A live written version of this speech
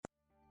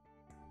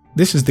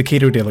This is the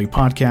Cato Daily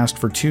Podcast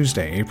for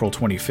Tuesday, April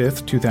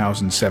 25th,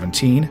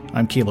 2017.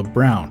 I'm Caleb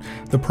Brown.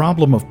 The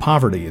problem of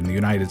poverty in the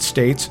United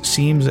States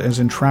seems as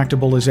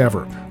intractable as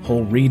ever.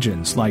 Whole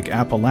regions like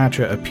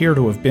Appalachia appear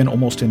to have been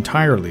almost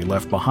entirely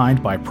left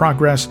behind by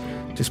progress,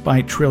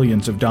 despite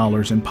trillions of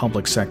dollars in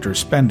public sector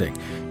spending.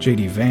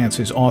 J.D. Vance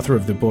is author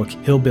of the book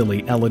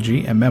Hillbilly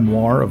Elegy, a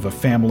memoir of a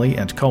family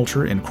and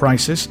culture in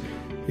crisis.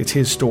 It's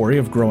his story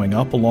of growing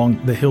up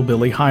along the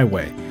Hillbilly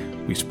Highway.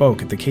 We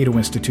spoke at the Cato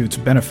Institute's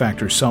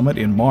Benefactor Summit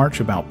in March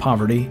about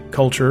poverty,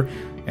 culture,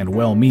 and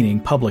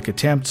well-meaning public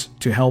attempts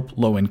to help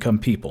low-income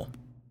people.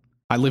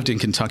 I lived in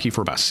Kentucky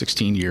for about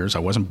 16 years. I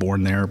wasn't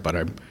born there,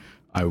 but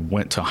I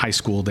went to high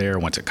school there,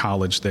 went to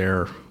college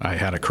there. I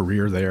had a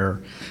career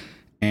there.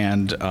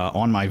 And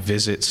on my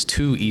visits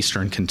to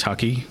Eastern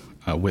Kentucky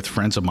with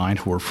friends of mine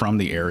who are from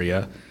the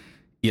area,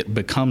 it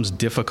becomes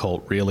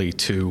difficult really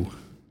to,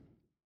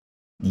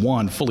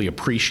 one, fully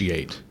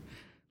appreciate,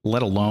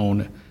 let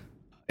alone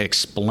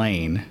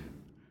explain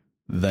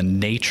the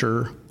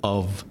nature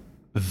of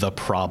the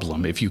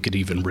problem, if you could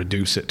even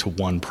reduce it to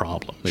one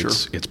problem. Sure.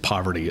 It's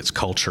poverty, it's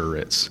culture,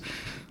 it's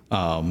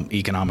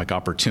economic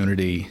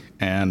opportunity.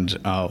 And,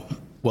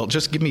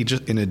 just give me,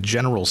 just in a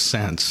general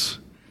sense,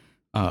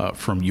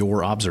 from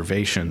your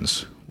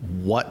observations,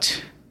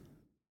 what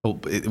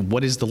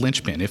is the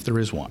linchpin, if there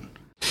is one?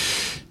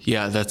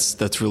 Yeah,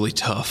 that's really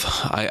tough.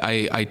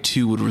 I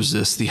too would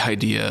resist the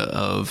idea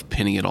of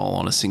pinning it all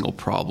on a single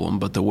problem,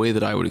 but the way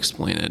that I would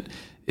explain it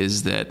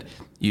is that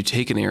you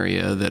take an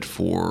area that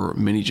for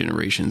many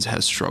generations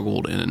has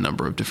struggled in a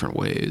number of different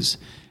ways.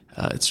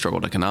 It's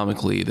struggled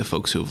economically. The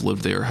folks who have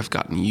lived there have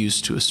gotten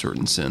used to a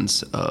certain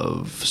sense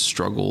of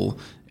struggle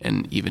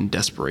and even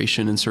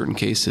desperation in certain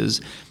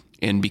cases.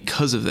 And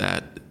because of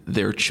that,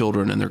 their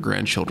children and their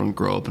grandchildren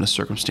grow up in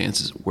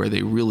circumstances where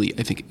they really,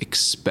 I think,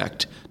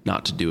 expect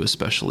not to do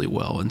especially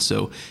well. And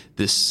so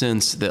this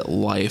sense that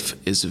life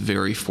is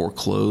very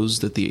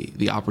foreclosed, that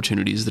the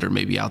opportunities that are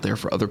maybe out there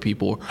for other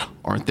people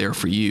aren't there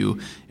for you,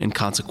 and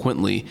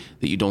consequently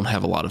that you don't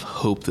have a lot of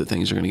hope that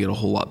things are going to get a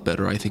whole lot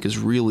better, I think is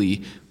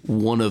really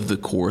one of the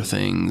core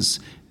things.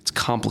 It's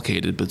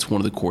complicated, but it's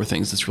one of the core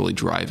things that's really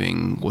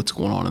driving what's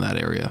going on in that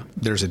area.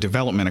 There's a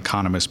development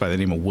economist by the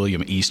name of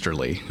William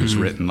Easterly who's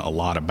written a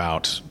lot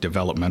about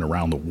development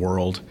around the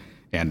world.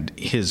 And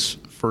his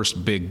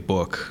first big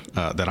book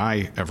that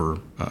I ever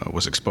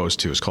was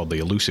exposed to is called The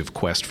Elusive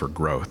Quest for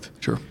Growth.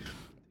 Sure.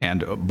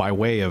 And by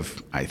way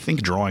of, I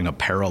think, drawing a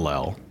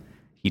parallel,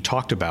 he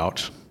talked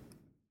about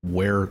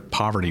where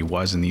poverty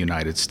was in the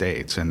United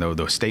States. And though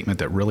the statement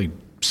that really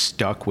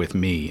stuck with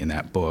me in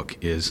that book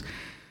is,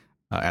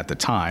 at the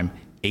time,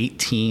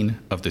 18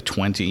 of the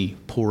 20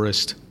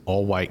 poorest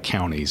all-white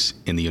counties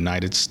in the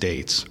United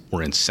States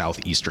were in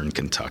southeastern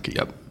Kentucky.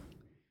 Yep.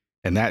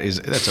 And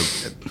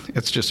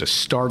it's just a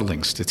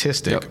startling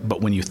statistic. Yep.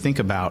 But when you think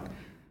about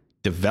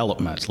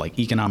development, like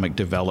economic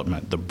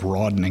development, the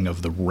broadening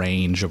of the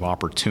range of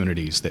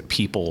opportunities that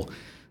people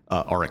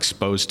are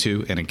exposed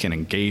to and can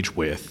engage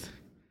with,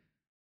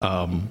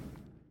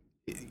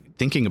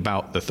 thinking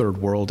about the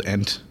third world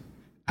and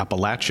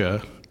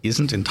Appalachia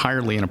isn't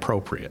entirely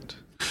inappropriate.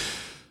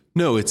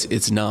 No,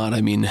 it's not.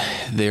 I mean,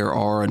 there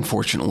are,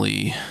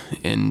 unfortunately,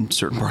 in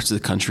certain parts of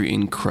the country,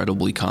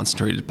 incredibly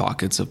concentrated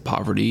pockets of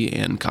poverty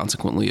and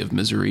consequently of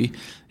misery.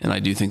 And I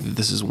do think that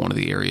this is one of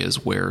the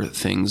areas where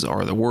things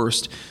are the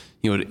worst.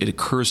 You know, it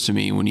occurs to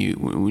me when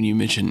you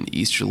mention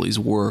Easterly's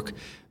work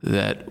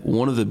that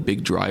one of the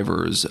big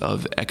drivers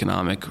of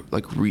economic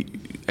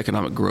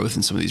growth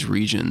in some of these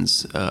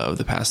regions of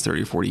the past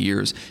 30 or 40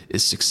 years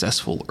is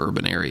successful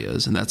urban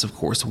areas. And that's, of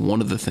course,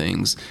 one of the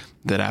things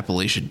that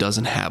Appalachia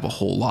doesn't have a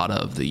whole lot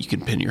of that you can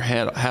pin your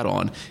hat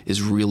on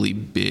is really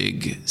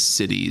big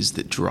cities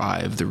that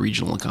drive the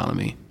regional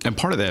economy. And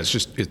part of that is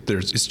just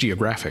it's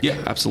geographic.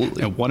 Yeah,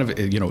 absolutely. And one of it,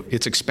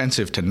 it's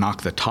expensive to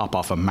knock the top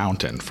off a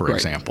mountain, for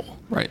example.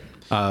 Right.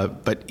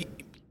 But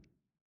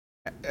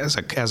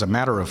as a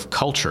matter of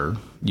culture,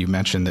 you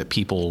mentioned that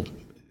people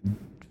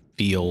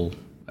feel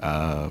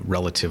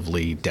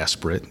relatively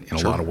desperate in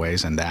a lot of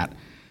ways, and that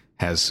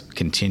has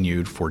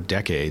continued for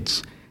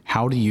decades.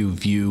 How do you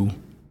view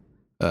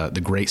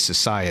the Great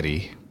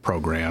Society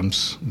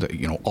programs that,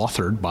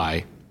 authored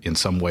by, in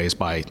some ways,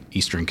 by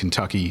Eastern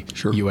Kentucky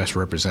U.S.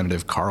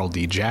 Representative Carl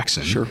D.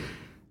 Jackson? Sure.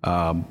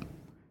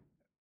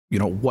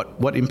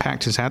 What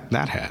impact has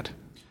that had?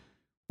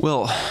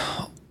 Well,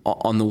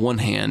 on the one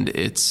hand,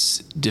 it's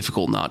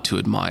difficult not to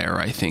admire,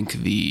 I think,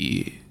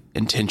 the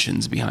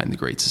intentions behind the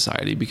Great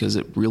Society, because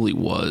it really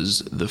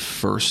was the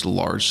first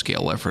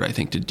large-scale effort, I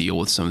think, to deal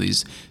with some of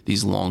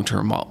these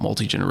long-term,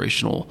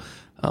 multi-generational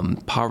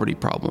poverty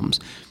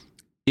problems.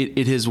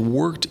 It has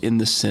worked in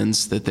the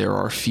sense that there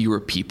are fewer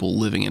people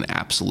living in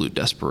absolute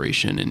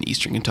desperation in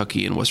Eastern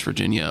Kentucky and West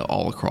Virginia,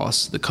 all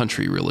across the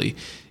country, really.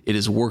 It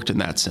has worked in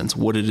that sense.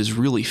 What it has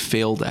really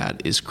failed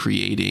at is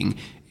creating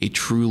a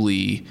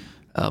truly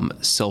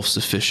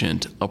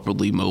self-sufficient,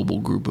 upwardly mobile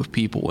group of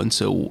people. And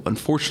so,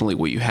 unfortunately,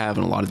 what you have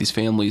in a lot of these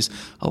families,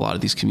 a lot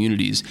of these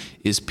communities,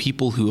 is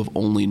people who have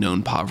only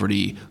known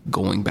poverty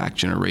going back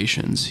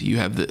generations. You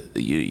have,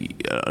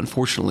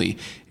 unfortunately,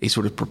 a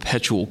sort of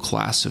perpetual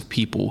class of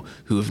people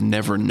who have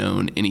never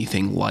known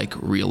anything like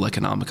real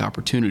economic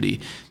opportunity.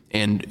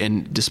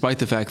 And despite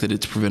the fact that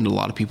it's prevented a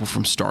lot of people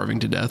from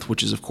starving to death,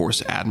 which is, of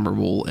course,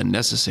 admirable and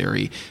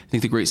necessary, I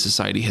think the Great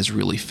Society has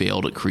really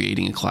failed at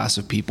creating a class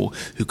of people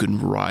who can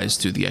rise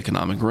through the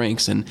economic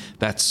ranks. And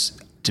that's,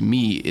 to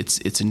me,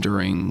 it's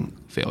enduring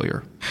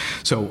failure.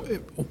 So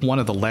one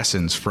of the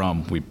lessons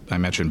I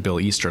mentioned Bill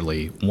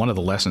Easterly, one of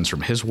the lessons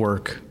from his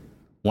work,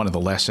 one of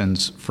the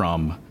lessons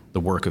from the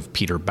work of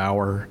Peter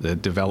Bauer, the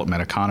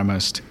development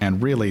economist,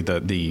 and really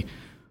the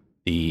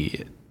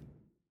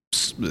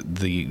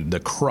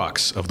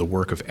crux of the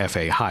work of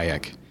F.A.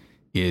 Hayek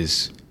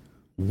is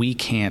we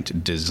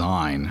can't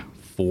design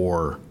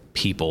for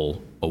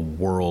people a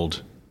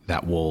world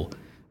that will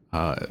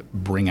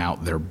bring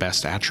out their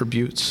best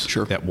attributes,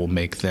 sure, that will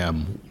make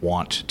them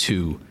want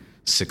to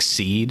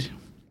succeed.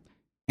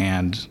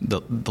 And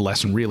the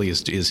lesson really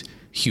is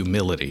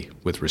humility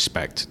with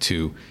respect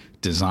to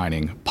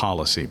designing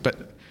policy.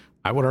 But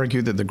I would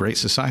argue that the Great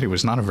Society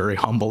was not a very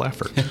humble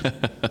effort.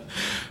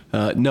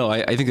 No,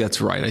 I think that's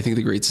right. I think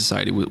the Great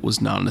Society was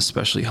not an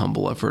especially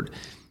humble effort.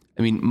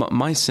 I mean,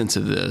 my sense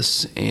of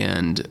this,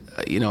 and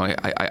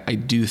I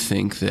do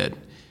think that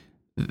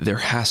there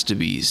has to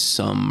be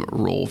some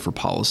role for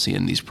policy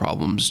in these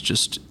problems.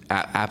 Just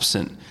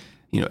absent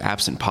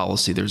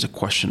policy, there's a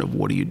question of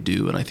what do you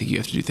do, and I think you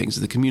have to do things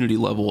at the community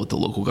level, at the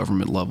local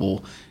government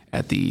level,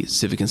 at the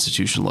civic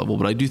institution level.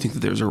 But I do think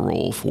that there's a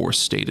role for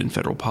state and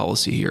federal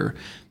policy here.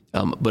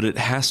 But it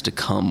has to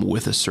come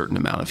with a certain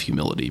amount of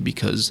humility,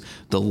 because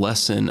the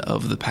lesson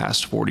of the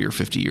past 40 or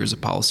 50 years of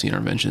policy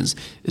interventions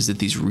is that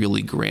these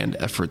really grand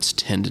efforts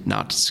tend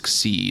not to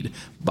succeed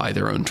by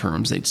their own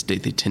terms. They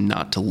tend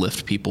not to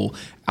lift people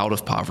out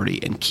of poverty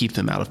and keep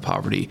them out of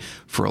poverty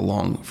for a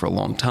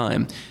long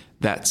time.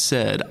 That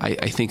said,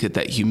 I think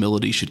that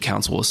humility should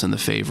counsel us in the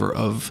favor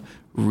of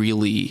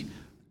really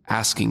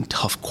asking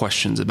tough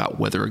questions about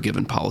whether a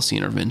given policy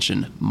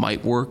intervention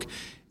might work,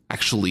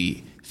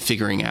 actually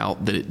figuring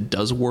out that it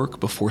does work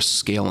before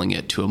scaling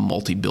it to a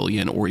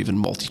multi-billion or even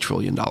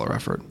multi-trillion-dollar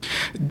effort.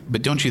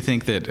 But don't you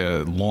think that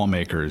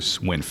lawmakers,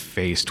 when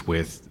faced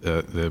with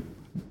the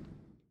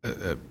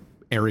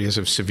areas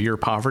of severe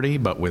poverty,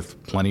 but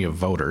with plenty of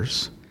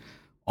voters,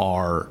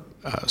 are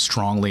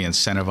strongly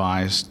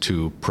incentivized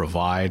to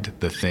provide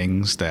the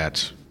things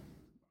that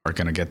are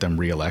going to get them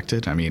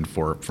reelected? I mean,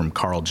 from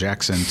Carl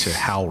Jackson to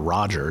Hal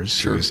Rogers,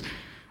 sure, who's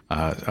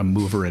a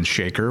mover and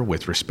shaker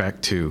with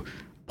respect to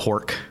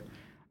pork.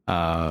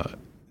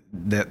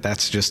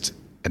 That's just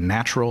a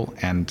natural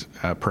and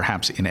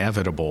perhaps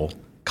inevitable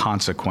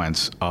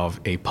consequence of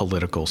a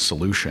political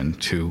solution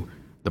to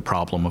the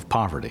problem of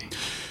poverty.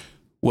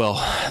 Well,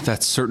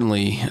 that's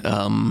certainly,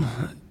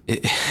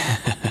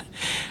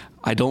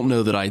 I don't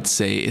know that I'd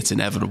say it's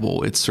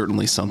inevitable. It's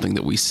certainly something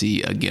that we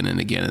see again and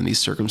again in these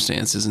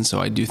circumstances. And so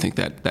I do think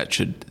that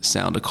should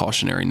sound a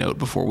cautionary note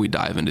before we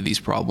dive into these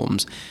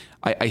problems.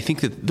 I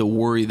think that the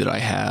worry that I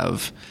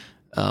have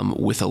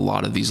with a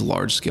lot of these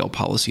large-scale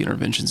policy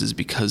interventions is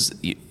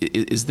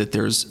that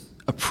there's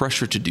a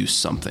pressure to do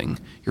something.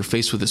 You're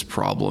faced with this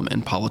problem,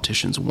 and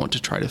politicians want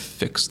to try to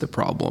fix the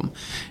problem.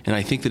 And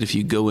I think that if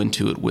you go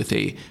into it with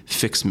a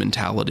fixed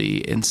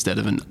mentality instead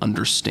of an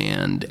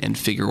understand and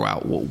figure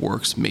out what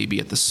works maybe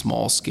at the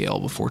small scale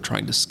before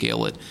trying to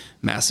scale it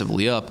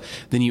massively up,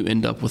 then you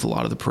end up with a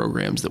lot of the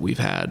programs that we've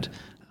had.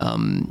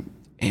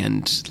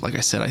 And like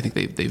I said, I think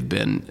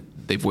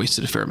they've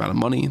wasted a fair amount of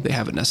money. They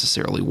haven't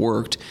necessarily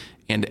worked.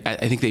 And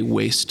I think they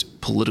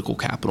waste political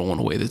capital in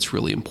a way that's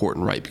really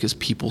important, right? Because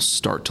people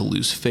start to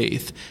lose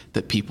faith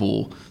that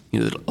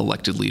that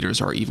elected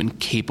leaders are even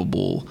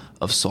capable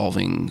of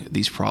solving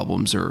these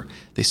problems, or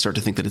they start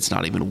to think that it's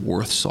not even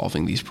worth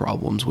solving these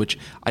problems, which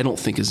I don't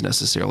think is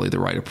necessarily the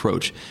right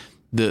approach.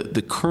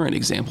 The current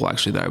example,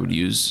 actually, that I would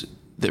use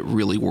that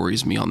really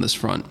worries me on this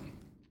front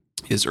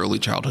is early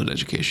childhood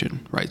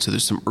education, right? So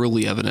there's some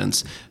early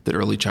evidence that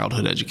early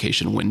childhood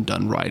education, when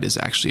done right, is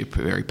actually a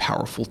very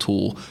powerful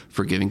tool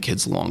for giving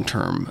kids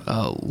long-term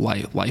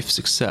life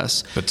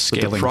success. But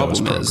scaling the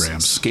problem those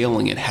programs,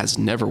 scaling it has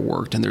never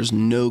worked, and there's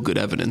no good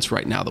evidence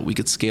right now that we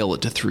could scale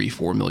it to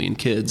 3-4 million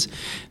kids.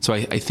 So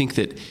I think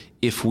that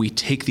if we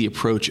take the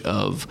approach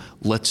of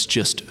let's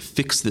just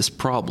fix this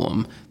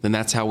problem, then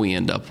that's how we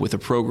end up with a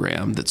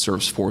program that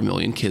serves 4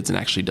 million kids and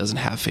actually doesn't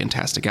have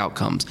fantastic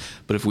outcomes.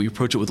 But if we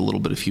approach it with a little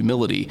bit of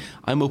humility,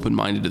 I'm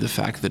open-minded to the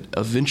fact that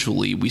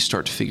eventually we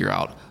start to figure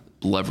out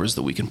levers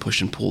that we can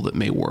push and pull that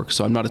may work.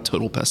 So I'm not a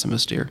total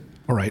pessimist here.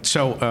 All right.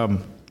 So,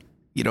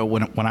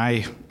 when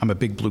I'm a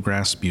big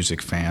bluegrass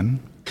music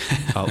fan,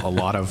 a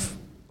lot of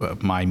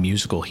my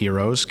musical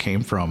heroes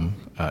came from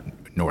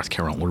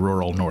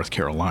rural North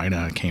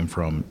Carolina, came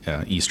from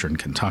eastern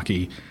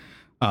Kentucky.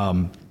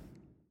 And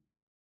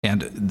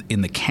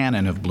in the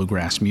canon of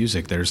bluegrass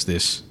music, there's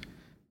this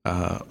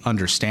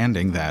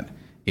understanding that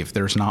if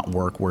there's not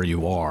work where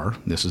you are,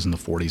 this is in the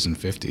 40s and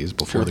 50s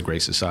before the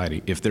Great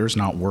Society, if there's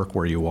not work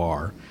where you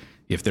are,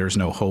 if there's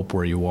no hope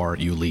where you are,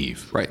 you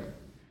leave. Right.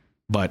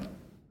 But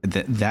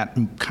that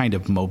kind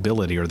of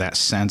mobility, or that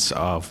sense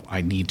of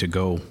I need to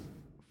go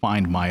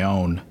find my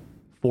own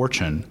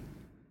fortune,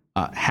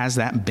 has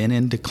that been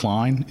in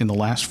decline in the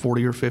last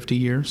 40 or 50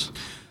 years?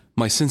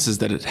 My sense is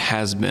that it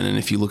has been, and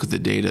if you look at the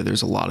data,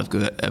 there's a lot of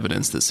good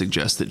evidence that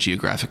suggests that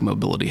geographic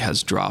mobility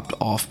has dropped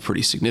off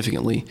pretty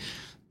significantly.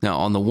 Now,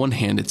 on the one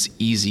hand, it's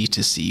easy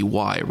to see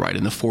why, right?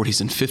 In the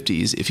 40s and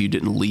 50s, if you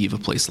didn't leave a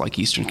place like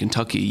Eastern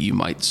Kentucky, you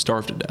might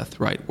starve to death,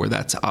 right? Where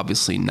that's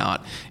obviously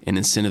not an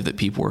incentive that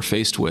people are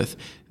faced with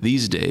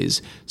these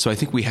days. So I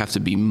think we have to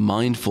be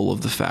mindful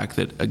of the fact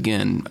that,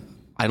 again,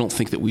 I don't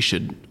think that we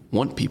should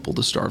want people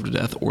to starve to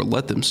death or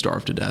let them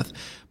starve to death,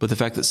 but the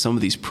fact that some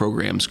of these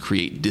programs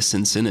create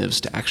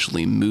disincentives to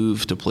actually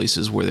move to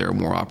places where there are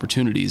more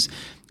opportunities.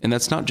 And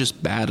that's not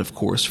just bad, of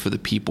course, for the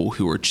people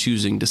who are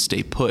choosing to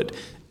stay put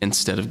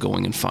instead of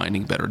going and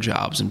finding better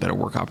jobs and better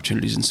work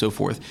opportunities and so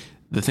forth.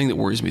 The thing that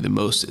worries me the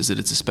most is that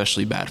it's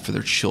especially bad for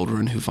their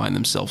children who find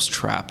themselves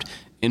trapped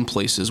in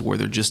places where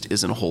there just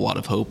isn't a whole lot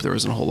of hope, there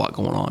isn't a whole lot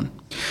going on.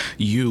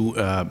 You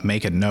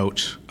make a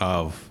note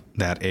of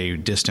that a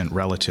distant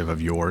relative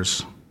of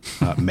yours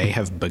may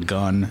have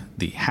begun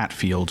the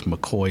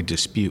Hatfield-McCoy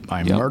dispute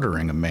by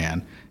murdering a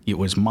man. It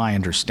was my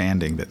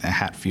understanding that the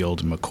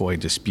Hatfield-McCoy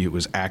dispute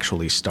was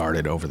actually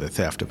started over the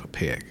theft of a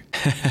pig.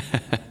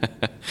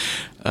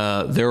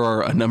 There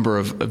are a number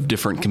of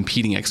different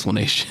competing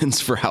explanations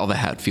for how the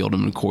Hatfield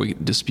and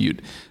McCoy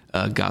dispute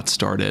got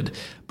started,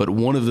 but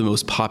one of the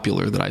most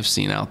popular that I've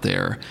seen out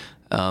there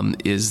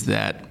is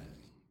that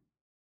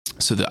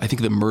I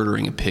think the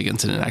murdering a pig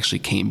incident actually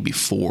came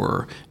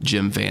before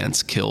Jim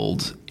Vance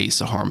killed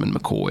Asa Harmon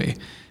McCoy.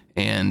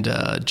 And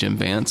Jim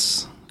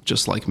Vance,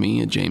 just like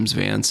me, James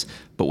Vance,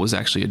 but was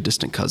actually a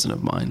distant cousin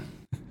of mine.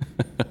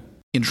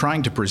 In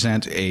trying to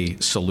present a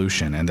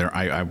solution, and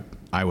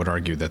I would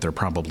argue that there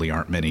probably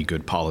aren't many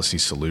good policy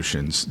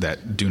solutions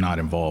that do not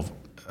involve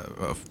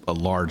a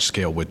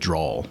large-scale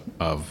withdrawal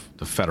of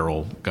the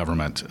federal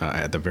government,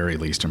 at the very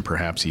least, and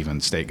perhaps even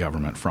state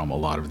government from a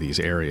lot of these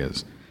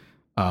areas.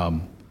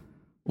 An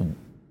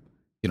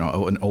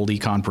old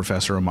econ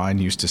professor of mine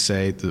used to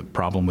say the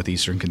problem with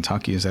Eastern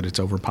Kentucky is that it's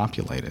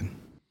overpopulated.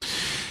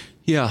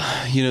 Yeah,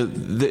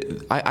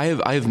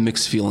 I have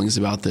mixed feelings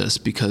about this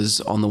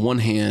because on the one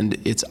hand,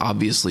 it's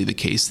obviously the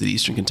case that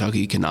Eastern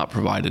Kentucky cannot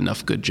provide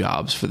enough good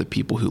jobs for the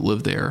people who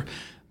live there.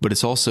 But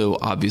it's also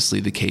obviously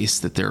the case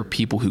that there are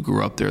people who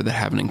grew up there that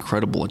have an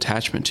incredible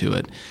attachment to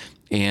it.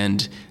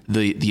 And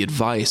the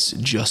advice,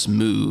 just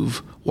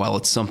move, while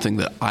it's something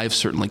that I've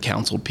certainly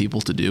counseled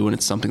people to do, and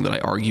it's something that I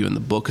argue in the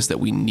book, is that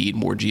we need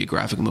more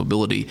geographic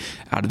mobility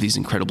out of these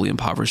incredibly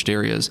impoverished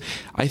areas.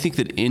 I think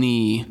that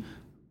any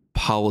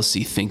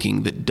policy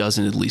thinking that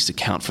doesn't at least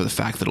account for the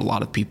fact that a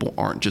lot of people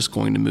aren't just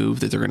going to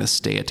move, that they're going to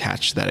stay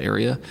attached to that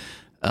area,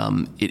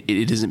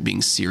 it isn't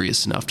being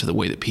serious enough to the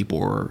way that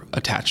people are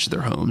attached to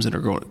their homes and are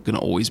going to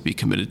always be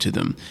committed to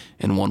them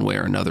in one way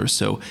or another.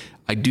 So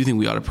I do think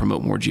we ought to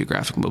promote more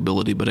geographic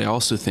mobility, but I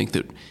also think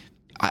that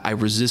I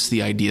resist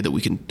the idea that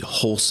we can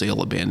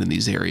wholesale abandon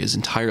these areas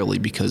entirely,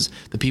 because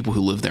the people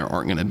who live there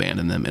aren't going to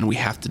abandon them, and we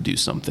have to do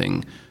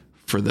something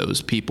for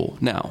those people.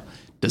 Now,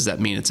 does that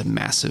mean it's a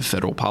massive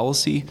federal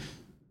policy?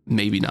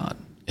 Maybe not.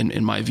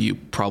 In my view,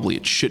 probably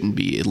it shouldn't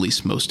be, at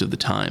least most of the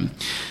time.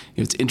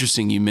 It's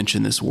interesting you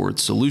mentioned this word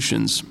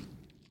solutions,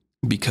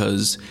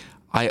 because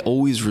I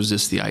always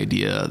resist the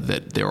idea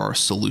that there are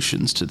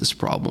solutions to this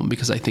problem,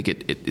 because I think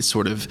it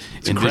sort of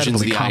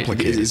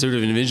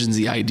envisions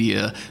the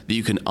idea that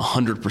you can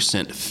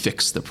 100%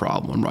 fix the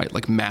problem, right?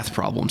 Like math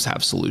problems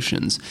have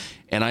solutions.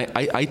 And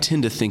I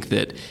tend to think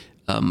that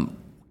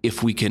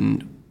if we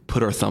can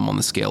put our thumb on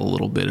the scale a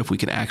little bit, if we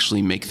can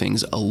actually make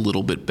things a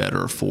little bit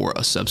better for a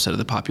subset of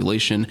the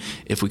population,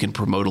 if we can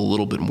promote a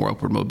little bit more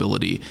upward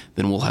mobility,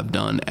 then we'll have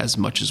done as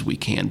much as we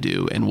can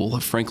do, and we'll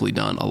have frankly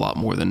done a lot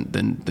more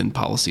than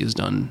policy has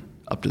done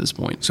up to this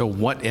point. So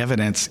what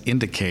evidence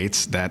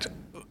indicates that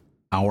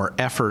our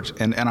effort,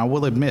 and I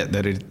will admit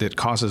that it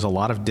causes a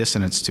lot of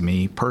dissonance to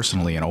me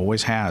personally, and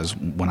always has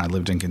when I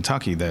lived in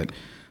Kentucky, that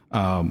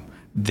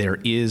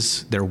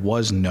there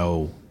was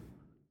no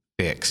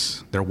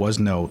fix. There was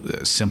no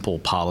simple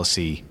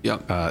policy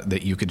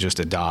that you could just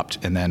adopt,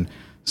 and then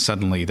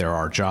suddenly there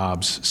are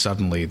jobs.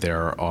 Suddenly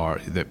there are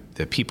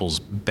the people's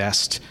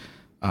best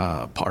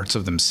parts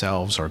of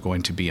themselves are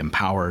going to be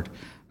empowered.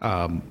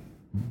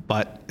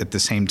 But at the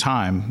same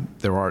time,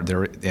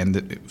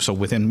 so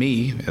within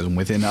me and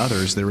within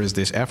others, there is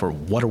this effort.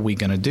 What are we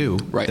going to do?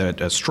 Right.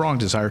 A strong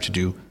desire to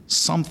do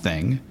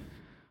something.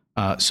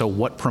 So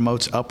what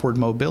promotes upward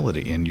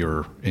mobility in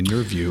your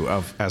view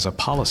as a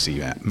policy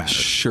matter?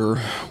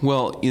 Sure.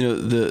 Well,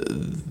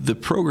 the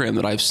program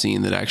that I've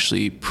seen that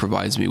actually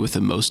provides me with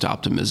the most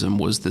optimism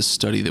was this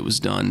study that was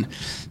done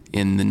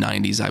in the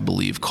 90s, I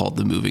believe, called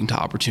the Moving to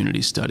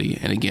Opportunity Study.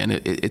 And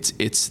again,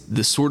 it's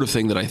the sort of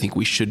thing that I think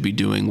we should be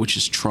doing, which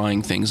is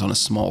trying things on a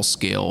small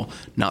scale,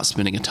 not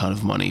spending a ton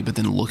of money, but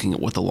then looking at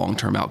what the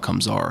long-term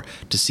outcomes are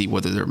to see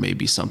whether there may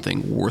be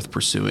something worth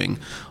pursuing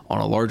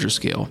on a larger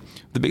scale.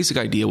 The basic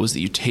idea was that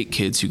you take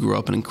kids who grew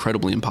up in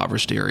incredibly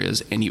impoverished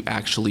areas and you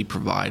actually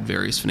provide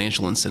various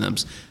financial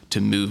incentives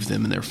to move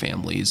them and their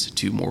families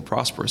to more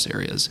prosperous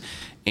areas.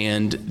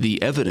 And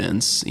the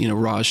evidence,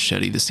 Raj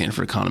Shetty, the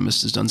Stanford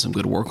economist, has done some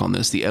good work on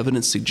this. The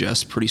evidence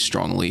suggests pretty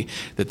strongly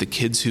that the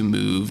kids who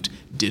moved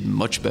did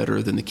much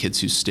better than the kids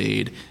who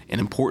stayed.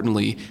 And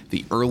importantly,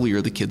 the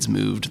earlier the kids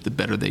moved, the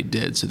better they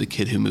did. So the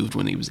kid who moved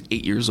when he was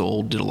 8 years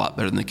old did a lot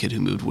better than the kid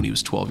who moved when he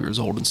was 12 years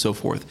old, and so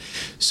forth.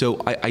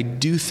 So I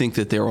do think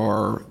that there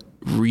are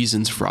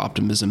reasons for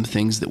optimism,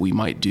 things that we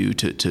might do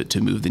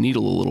to move the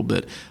needle a little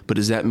bit. But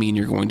does that mean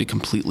you're going to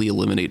completely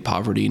eliminate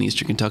poverty in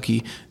Eastern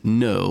Kentucky?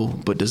 No.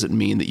 But does it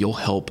mean that you'll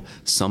help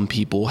some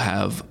people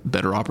have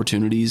better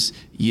opportunities?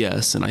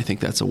 Yes. And I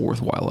think that's a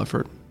worthwhile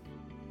effort.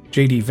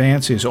 J.D.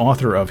 Vance is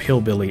author of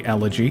Hillbilly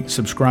Elegy.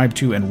 Subscribe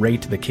to and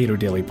rate the Cato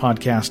Daily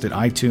Podcast at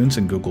iTunes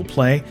and Google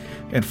Play,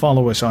 and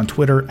follow us on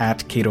Twitter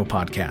 @Cato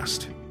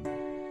Podcast.